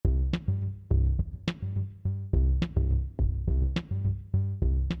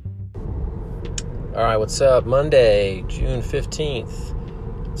All right, what's up? Monday, June 15th.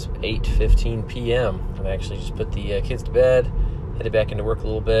 It's 8:15 p.m. I've actually just put the kids to bed, headed back into work a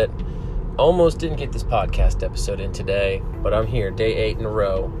little bit. Almost didn't get this podcast episode in today, but I'm here, day 8 in a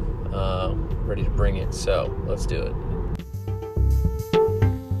row, ready to bring it, so let's do it.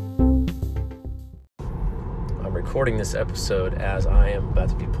 I'm recording this episode as I am about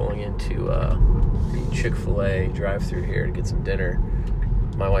to be pulling into the Chick-fil-A drive-thru here to get some dinner.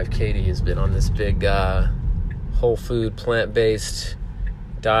 My wife Katie has been on this big whole food, plant-based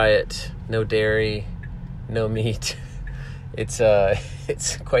diet, no dairy, no meat. It's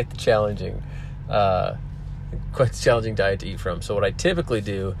quite the challenging diet to eat from. So what I typically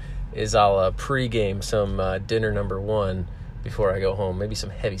do is I'll pre-game some dinner number one before I go home, maybe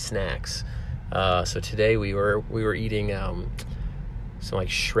some heavy snacks. So today we were eating some like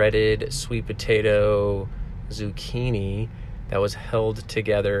shredded sweet potato zucchini that was held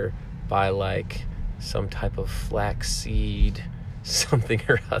together by like some type of flaxseed something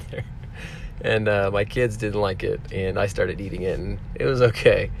or other. And my kids didn't like it, and I started eating it, and it was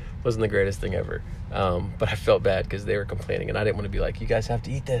okay. It wasn't the greatest thing ever. But I felt bad because they were complaining, and I didn't want to be like, you guys have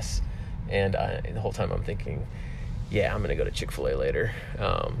to eat this. And the whole time I'm thinking, yeah, I'm going to go to Chick-fil-A later.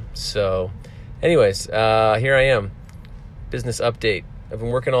 So anyways, here I am. Business update. I've been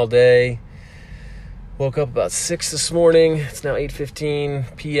working all day. Woke up about 6 this morning. It's now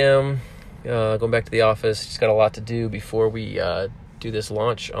 8:15 p.m. Going back to the office. Just got a lot to do before we do this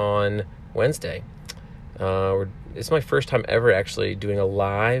launch on Wednesday. It's my first time ever actually doing a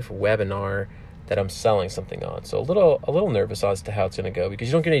live webinar that I'm selling something on. So a little nervous as to how it's going to go because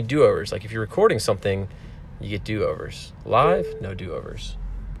you don't get any do-overs. Like if you're recording something, you get do-overs. Live, no do-overs.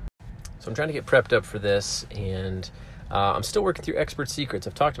 So I'm trying to get prepped up for this, and I'm still working through Expert Secrets.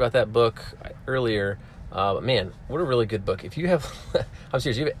 I've talked about that book earlier. But man, what a really good book. If you have, I'm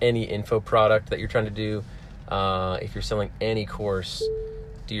serious, if you have any info product that you're trying to do, if you're selling any course,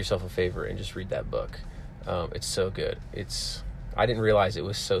 do yourself a favor and just read that book. It's so good. I didn't realize it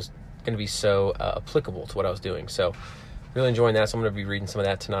was going to be so applicable to what I was doing. So really enjoying that. So I'm going to be reading some of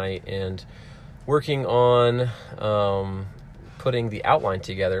that tonight and working on putting the outline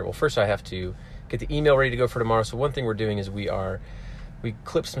together. Well, first I have to get the email ready to go for tomorrow. So one thing we're doing is we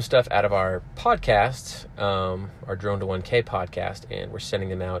clipped some stuff out of our podcast, our Drone to 1K podcast, and we're sending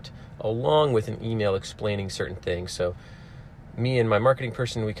them out along with an email explaining certain things. So me and my marketing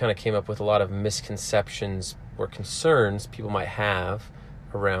person, we kind of came up with a lot of misconceptions or concerns people might have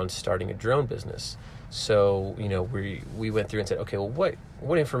around starting a drone business. So, we went through and said, okay, well,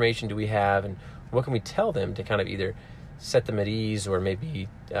 what information do we have, and what can we tell them to kind of either set them at ease or maybe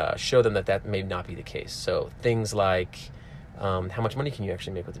show them that may not be the case. So things like, how much money can you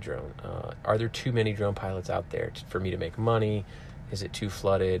actually make with a drone? Are there too many drone pilots out there for me to make money? Is it too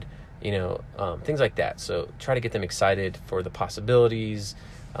flooded? Things like that. So try to get them excited for the possibilities,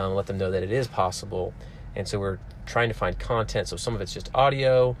 let them know that it is possible. And so we're trying to find content. So some of it's just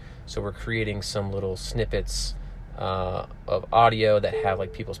audio. So we're creating some little snippets of audio that have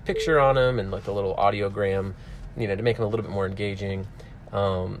like people's picture on them and like a little audiogram, to make them a little bit more engaging.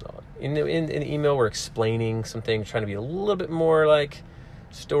 In the email, we're explaining some things, trying to be a little bit more like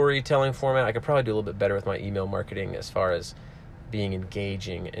storytelling format. I could probably do a little bit better with my email marketing as far as being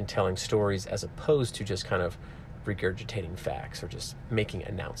engaging and telling stories as opposed to just kind of regurgitating facts or just making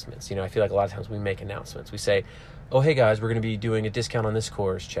announcements. I feel like a lot of times we make announcements. We say, oh, hey guys, we're going to be doing a discount on this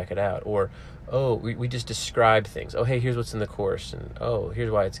course. Check it out. Or, oh, we just describe things. Oh, hey, here's what's in the course. And, oh,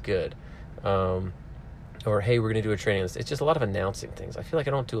 here's why it's good. Or, hey, we're going to do a training. It's just a lot of announcing things. I feel like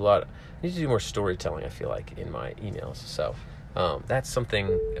I don't do a lot. I need to do more storytelling, I feel like, in my emails. So that's something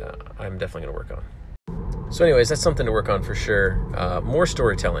I'm definitely going to work on. So anyways, that's something to work on for sure. More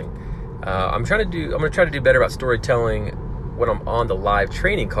storytelling. I'm going to try to do better about storytelling when I'm on the live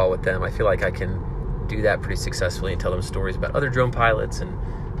training call with them. I feel like I can do that pretty successfully and tell them stories about other drone pilots and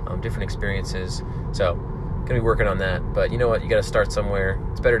different experiences. So going to be working on that. But you know what? You got to start somewhere.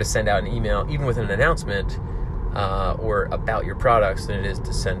 It's better to send out an email, even with an announcement or about your products, than it is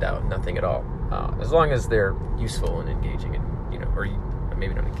to send out nothing at all. As long as they're useful and engaging, and or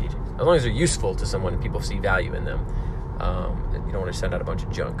maybe not engaging. As long as they're useful to someone and people see value in them, you don't want to send out a bunch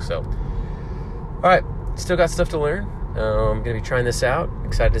of junk. So, all right, still got stuff to learn. I'm going to be trying this out.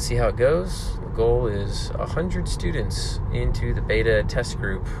 Excited to see how it goes. The goal is 100 students into the beta test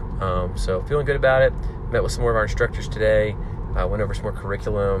group. So feeling good about it. Met with some more of our instructors today. Went over some more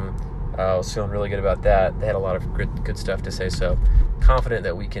curriculum. I was feeling really good about that. They had a lot of good stuff to say. So confident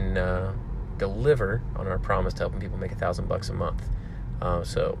that we can deliver on our promise to helping people make $1,000 a month.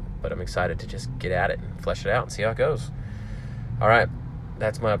 But I'm excited to just get at it and flesh it out and see how it goes. All right,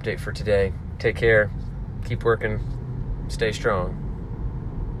 that's my update for today. Take care. Keep working. Stay strong.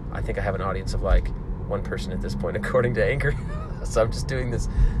 I think I have an audience of like one person at this point, according to Anchor. So I'm just doing this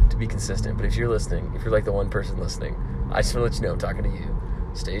to be consistent. But if you're listening, if you're like the one person listening, I just want to let you know I'm talking to you.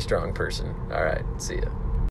 Stay strong, person. All right. See ya.